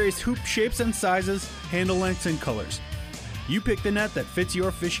from various hoop shapes and sizes, handle lengths and colors. You pick the net that fits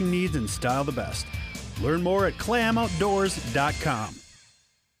your fishing needs and style the best. Learn more at clamoutdoors.com.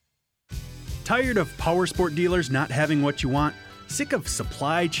 Tired of power sport dealers not having what you want? Sick of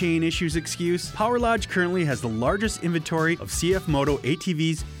supply chain issues excuse? Power Lodge currently has the largest inventory of CF Moto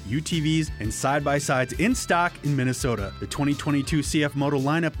ATVs, UTVs, and side-by-sides in stock in Minnesota. The 2022 CF Moto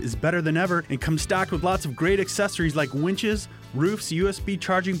lineup is better than ever and comes stocked with lots of great accessories like winches, roofs, USB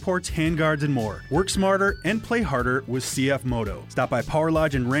charging ports, handguards, and more. Work smarter and play harder with CF Moto. Stop by Power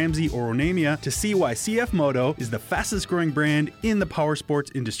Lodge in Ramsey or Onamia to see why CF Moto is the fastest growing brand in the power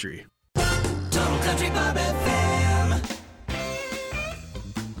sports industry. Total Country Bob FM.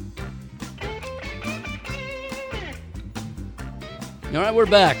 All right, we're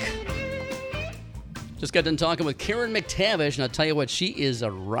back. Just got done talking with Karen McTavish, and I'll tell you what, she is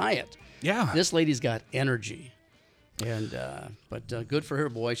a riot. Yeah. This lady's got energy. And but good for her,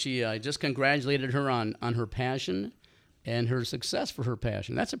 boy. She just congratulated her on her passion and her success for her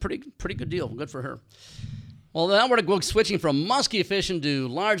passion. That's a pretty good deal. Good for her. Well, now we're switching from musky fishing to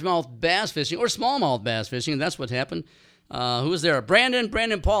largemouth bass fishing or smallmouth bass fishing. That's what happened. Who's there?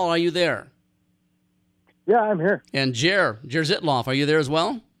 Brandon Pahl, are you there? Yeah, I'm here. And Jer Zitzloff, are you there as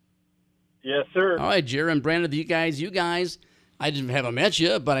well? Yes, sir. All right, Jer and Brandon, you guys, I haven't met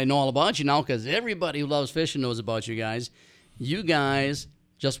you, but I know all about you now because everybody who loves fishing knows about you guys. You guys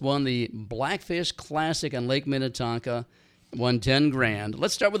just won the Blackfish Classic on Lake Minnetonka. Won $10,000.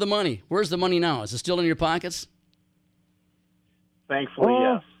 Let's start with the money. Where's the money now? Is it still in your pockets? Thankfully,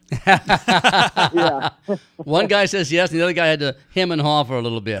 yes. Yeah. One guy says yes, and the other guy had to hem and haw for a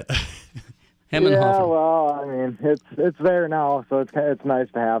little bit. Hem and haw. Well, I mean, it's there now, so it's nice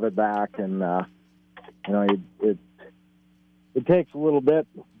to have it back, and it takes a little bit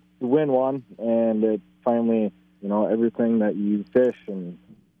to win one, and it finally, everything that you fish and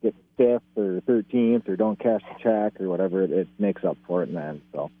get 5th or 13th or don't cash the check or whatever, it makes up for it in the end.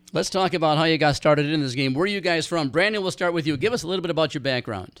 So let's talk about how you got started in this game. Where are you guys from? Brandon, we'll start with you. Give us a little bit about your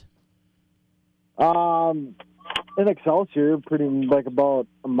background. In Excelsior, about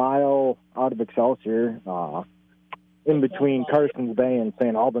a mile out of Excelsior, in between Carson's Bay and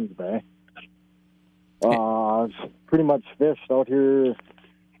St. Albans Bay. Pretty much fished out here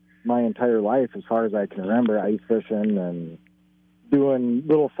my entire life as far as I can remember, ice fishing and doing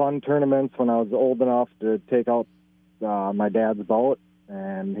little fun tournaments when I was old enough to take out my dad's boat,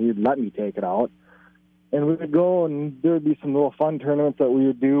 and he'd let me take it out. And we would go, and there would be some little fun tournaments that we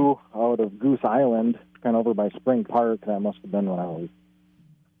would do out of Goose Island, kind of over by Spring Park. That must have been when I was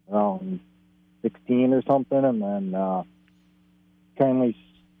around 16 or something, and then kind of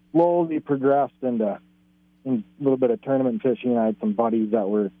slowly progressed into a little bit of tournament fishing. I had some buddies that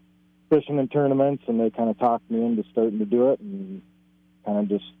were fishing in tournaments, and they kind of talked me into starting to do it, and kind of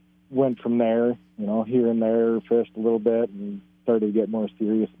just went from there, here and there, fished a little bit, and started to get more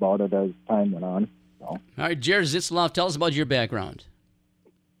serious about it as time went on. So. All right, Jared Zitzloff, tell us about your background.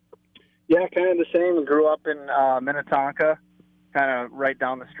 Yeah, kind of the same. I grew up in Minnetonka, kind of right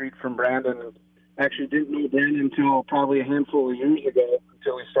down the street from Brandon. Actually didn't know Brandon until probably a handful of years ago,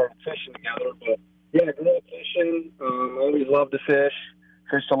 until we started fishing together. But, yeah, I grew up fishing. Always loved to fish.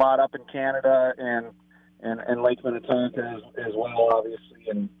 Fished a lot up in Canada and Lake Minnetonka as well, obviously,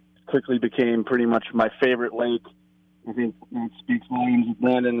 and quickly became pretty much my favorite lake. I think that speaks volumes with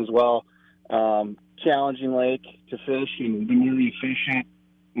Brandon as well. Challenging lake to fish, and the more you fish it,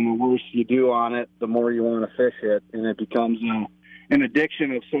 And the worse you do on it, the more you want to fish it, and it becomes an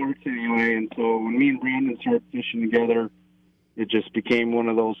addiction of sorts anyway. And so when me and Brandon started fishing together, it just became one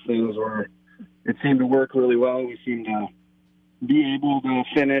of those things where it seemed to work really well. We seemed to be able to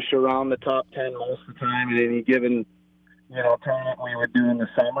finish around the top 10 most of the time in any given, tournament we would do in the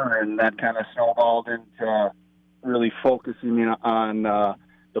summer, and that kind of snowballed into really focusing on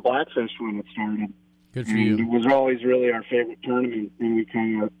the Blackfish when it started. Good for you. It was always really our favorite tournament, and we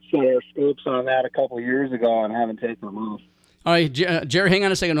kind of set our scopes on that a couple of years ago and haven't taken them off. All right, Jerry, hang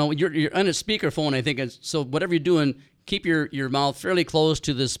on a second. No, you're on a speakerphone, I think. So whatever you're doing, keep your mouth fairly close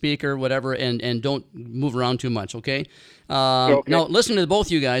to the speaker, whatever, and don't move around too much, okay? Okay. Now, listen to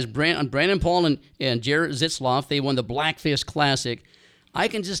both you guys, Brandon Pahl and Jared Zitzloff. They won the Blackfish Classic. I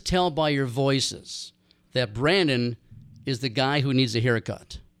can just tell by your voices that Brandon is the guy who needs a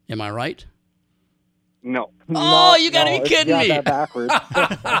haircut. Am I right? No. Oh, you got to be kidding me. That backwards.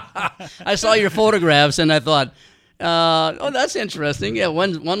 I saw your photographs, and I thought, that's interesting. Yeah,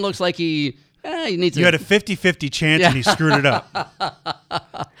 one looks like he needs You had a 50-50 chance, and he screwed it up.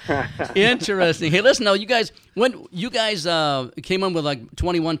 Interesting. Hey, listen, now, when you guys came in with like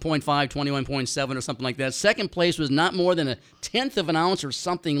 21.5, 21.7 or something like that, second place was not more than 1/10 of an ounce or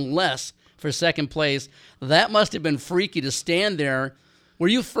something less for second place. That must have been freaky to stand there. Were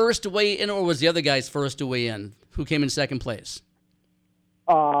you first to weigh in, or was the other guys first to weigh in? Who came in second place?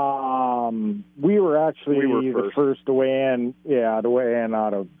 We were actually the first to weigh in. Yeah, to weigh in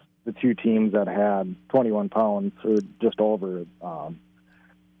out of the two teams that had 21 pounds or just over.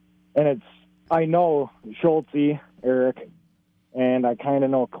 And I know Schultze, Eric, and I kind of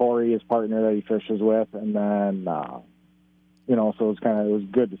know Corey, his partner that he fishes with, and then so it was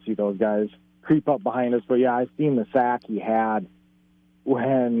good to see those guys creep up behind us. But yeah, I seen the sack he had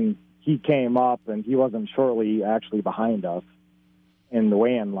when he came up, and he wasn't shortly actually behind us in the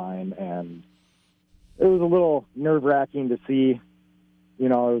weigh-in line, and it was a little nerve-wracking to see,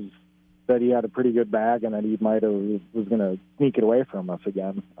 that he had a pretty good bag and that he was going to sneak it away from us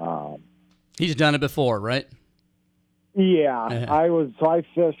again. He's done it before, right? Yeah, I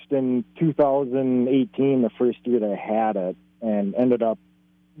fished in 2018, the first year that I had it, and ended up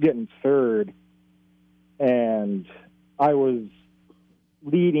getting third, and I was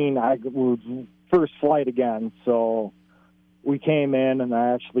leading. I was first flight again, so we came in, and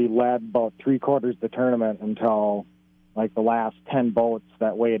I actually led about 3/4 of the tournament until like the last 10 boats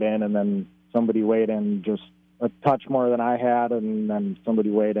that weighed in, and then somebody weighed in just a touch more than I had, and then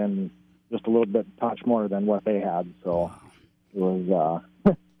somebody weighed in just a little bit touch more than what they had. So it was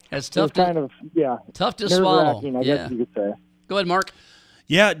that's tough. Tough to swallow. I guess you could say. Go ahead, Mark.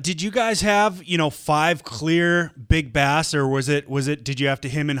 Yeah, did you guys have 5 clear big bass, or was it? Did you have to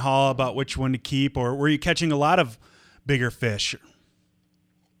hem and haw about which one to keep, or were you catching a lot of bigger fish?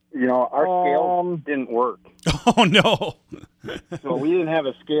 Our scale didn't work. Oh no! So we didn't have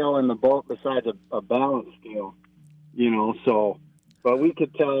a scale in the boat besides a balance scale. But we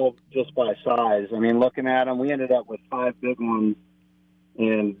could tell just by size. I mean, looking at them, we ended up with 5 big ones,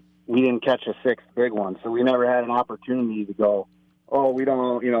 and we didn't catch a 6th big one. So we never had an opportunity to go, we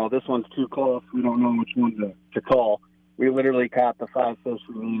don't, this one's too close. We don't know which one to call. We literally caught the 5 fish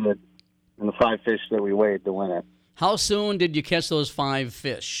we needed and the 5 fish that we weighed to win it. How soon did you catch those 5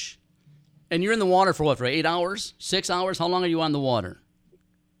 fish? And you're in the water for what, for 8 hours, 6 hours? How long are you on the water?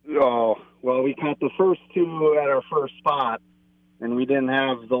 Oh, well, we caught the first 2 at our first spot, and we didn't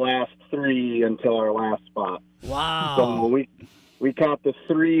have the last 3 until our last spot. Wow. So we caught the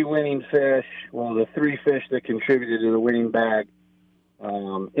 3 winning fish, the 3 fish that contributed to the winning bag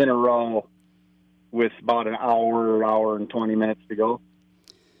in a row with about an hour and 20 minutes to go.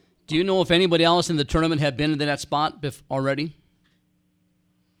 Do you know if anybody else in the tournament had been to that spot already?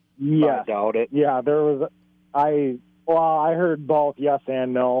 Yeah. I doubt it. Yeah, there was. I heard both yes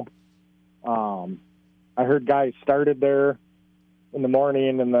and no. I heard guys started there in the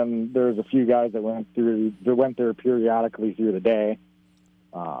morning, and then there was a few guys that went there periodically through the day.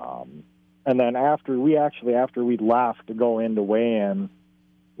 And then after we left to go into weigh-in,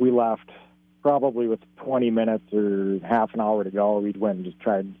 we left probably with 20 minutes or half an hour to go. We went and just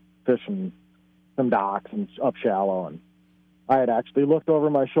tried fishing some docks and up shallow, and I had actually looked over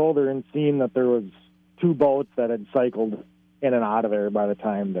my shoulder and seen that there was 2 boats that had cycled in and out of there by the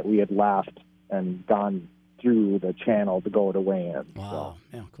time that we had left and gone through the channel to go to weigh-in. Wow.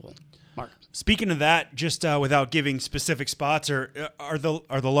 So. Yeah, cool. Mark. Speaking of that, just without giving specific spots, are the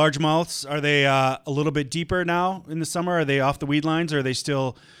largemouths, are they a little bit deeper now in the summer? Are they off the weed lines, or are they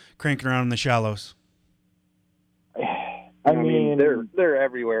still cranking around in the shallows? I mean, they're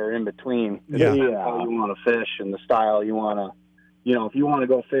everywhere in between. It depends how you want to fish and the style you want if you want to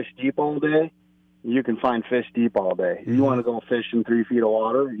go fish deep all day, you can find fish deep all day. If you want to go fish in 3 feet of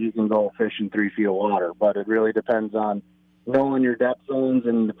water, you can go fish in 3 feet of water. But it really depends on knowing your depth zones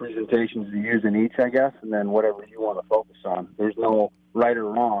and the presentations you use in each, I guess, and then whatever you want to focus on. There's no right or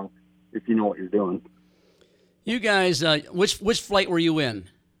wrong if you know what you're doing. You guys, which flight were you in?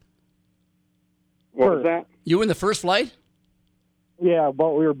 What was that? You were in the first flight? Yeah,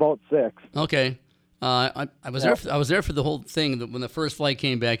 we were boat 6. Okay. I was there. I was there for the whole thing when the first flight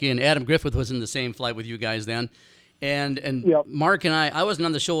came back in. Adam Griffith was in the same flight with you guys then, and Mark and I wasn't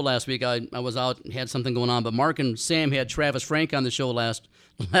on the show last week. I was out and had something going on. But Mark and Sam had Travis Frank on the show last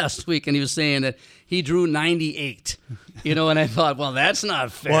week, and he was saying that he drew 98. And I thought, well, that's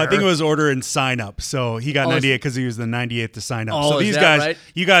not fair. Well, I think it was order and sign up, so he got 98 because he was the 98th to sign up. Oh, so these that guys, right?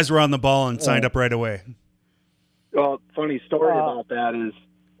 You guys were on the ball and signed up right away. Well, funny story about that is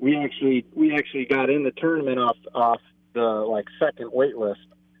we actually got in the tournament off the second wait list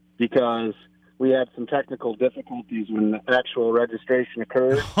because we had some technical difficulties when the actual registration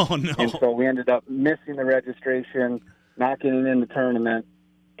occurred. Oh no! And so we ended up missing the registration, not getting in the tournament,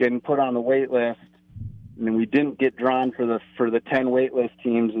 getting put on the wait list, and then we didn't get drawn for the 10 wait list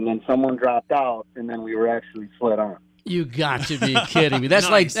teams, and then someone dropped out, and then we were actually slid on. You got to be kidding me! That's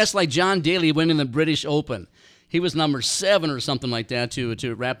Nice. that's like John Daly winning the British Open. He was number 7 or something like that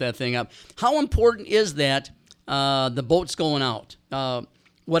to wrap that thing up. How important is that? The boats going out.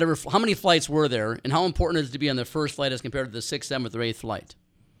 Whatever. How many flights were there, and how important is it to be on the first flight as compared to the 6th, 7th, or 8th flight?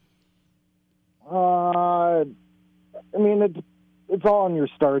 It's all in your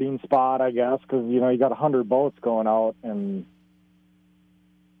starting spot, I guess, because you got 100 boats going out, and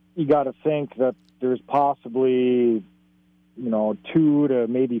you got to think that there's possibly 2 to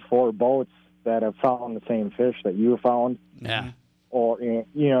maybe 4 boats that have found the same fish that you found. Yeah. Or you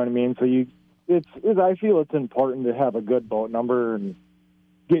know what I mean? So I feel it's important to have a good boat number and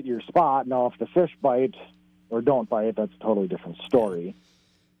get your spot. Now, if the fish bite or don't bite, that's a totally different story.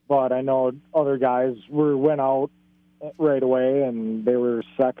 But I know other guys went out right away, and they were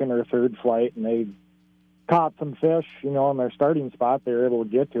 2nd or 3rd flight, and they caught some fish, in their starting spot. They were able to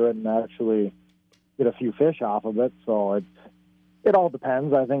get to it and actually get a few fish off of it. So it all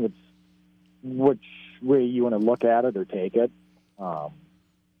depends. I think it's which way you want to look at it or take it. I'll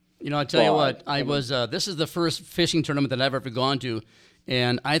tell you what, I was, this is the first fishing tournament that I've ever gone to,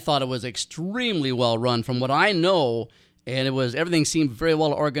 and I thought it was extremely well run from what I know, and everything seemed very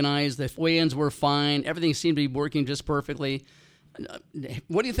well organized. The weigh-ins were fine. Everything seemed to be working just perfectly.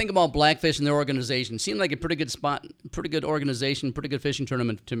 What do you think about Blackfish and their organization? Seemed like a pretty good spot, pretty good organization, pretty good fishing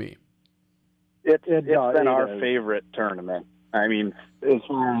tournament to me. It's been our favorite tournament. I mean, as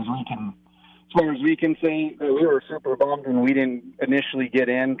far as we can say, we were super bummed when we didn't initially get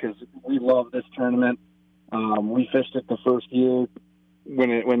in because we love this tournament. We fished it the first year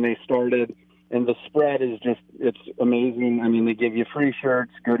when they started, and the spread is it's amazing. I mean, they give you free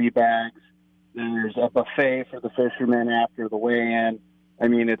shirts, goodie bags. There's a buffet for the fishermen after the weigh-in. I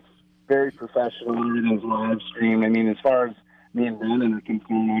mean, it's very professional. Everything's live streamed. I mean, as far as me and Brandon are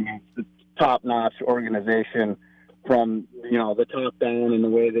concerned, it's a top-notch organization from the top down and the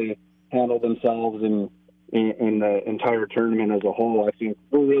way they handle themselves and the entire tournament as a whole. I think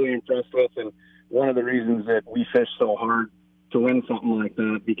we're really impressed with, and one of the reasons that we fish so hard to win something like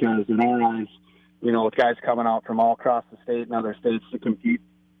that, because in our eyes, with guys coming out from all across the state and other states to compete,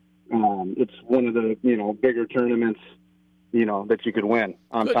 it's one of the bigger tournaments that you could win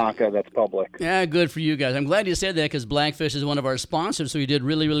on Tonka that's public. Yeah, good for you guys. I'm glad you said that because Blackfish is one of our sponsors, so you did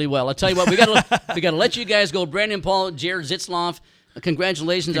really, really well. I'll tell you what, we got to let you guys go. Brandon Pahl, Jared Zitzloff,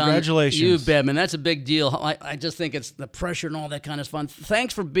 congratulations on you, Ben, man. That's a big deal. I just think it's the pressure and all that kind of fun.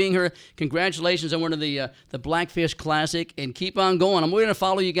 Thanks for being here. Congratulations on winning the Blackfish Classic, and keep on going. We're going to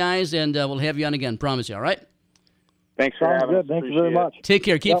follow you guys, and we'll have you on again. Promise you, all right? Thanks for having us. Thank you very much. Take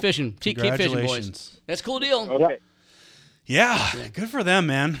care. Keep fishing. Keep fishing, boys. That's a cool deal. Okay. Yeah, good for them,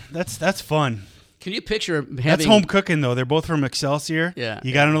 man. That's fun. Can you picture having... That's home cooking, though. They're both from Excelsior. Yeah.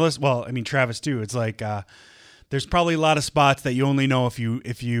 You got to know this. Well, I mean, Travis, too. It's like there's probably a lot of spots that you only know if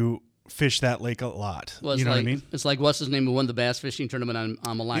you fish that lake a lot. Well, you know what I mean? It's like, what's his name who won the bass fishing tournament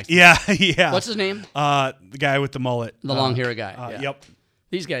on Mille Lacs? Yeah, yeah. What's his name? The guy with the mullet. The long hair guy. Yep.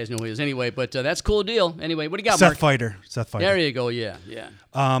 These guys know who he is anyway, but that's a cool deal. Anyway, what do you got, Mark? Seth Fighter. There you go, yeah.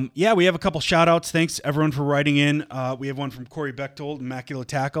 Yeah, we have a couple shout-outs. Thanks, everyone, for writing in. We have one from Corey Bechtold, Immaculate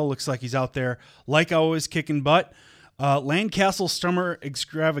Tackle. Looks like he's out there, like always, kicking butt. Landcastle Summer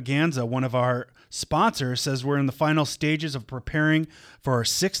Extravaganza, one of our sponsors, says we're in the final stages of preparing for our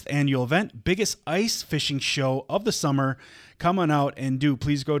 6th annual event, biggest ice fishing show of the summer. Come on out and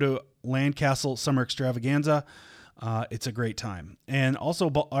please go to Landcastle Summer Extravaganza. It's a great time. And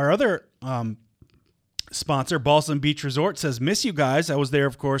also our other sponsor, Balsam Beach Resort, says, miss you guys. I was there,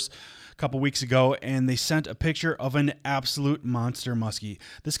 of course, a couple weeks ago, and they sent a picture of an absolute monster muskie.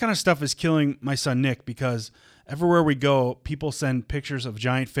 This kind of stuff is killing my son Nick because everywhere we go, people send pictures of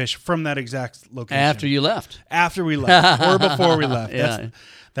giant fish from that exact location. After you left. After we left. Or before we left. Yeah.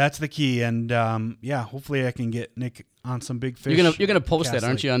 That's the key. And hopefully I can get Nick on some big fish. You're gonna post that,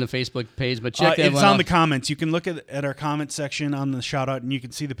 aren't you, on the Facebook page? But check that it's one on out. the comments. You can look at our comment section on the shout out, and you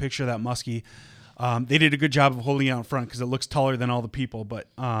can see the picture of that muskie. They did a good job of holding it out front because it looks taller than all the people, but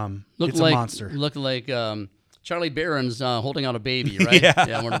it's a monster. Looked like Charlie Barron's holding out a baby, right?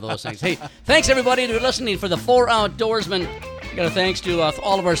 Yeah. One of those things. Hey, thanks everybody for listening for the 4 Outdoorsmen. Got a thanks to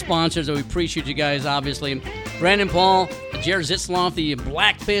all of our sponsors. We appreciate you guys, obviously. Brandon Pahl, Jared Zitzloff, the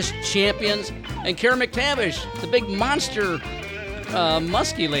Blackfish champions, and Karen McTavish, the big monster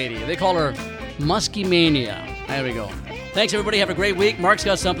muskie lady. They call her Musky Mania. There we go. Thanks, everybody. Have a great week. Mark's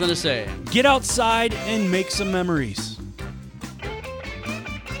got something to say. Get outside and make some memories.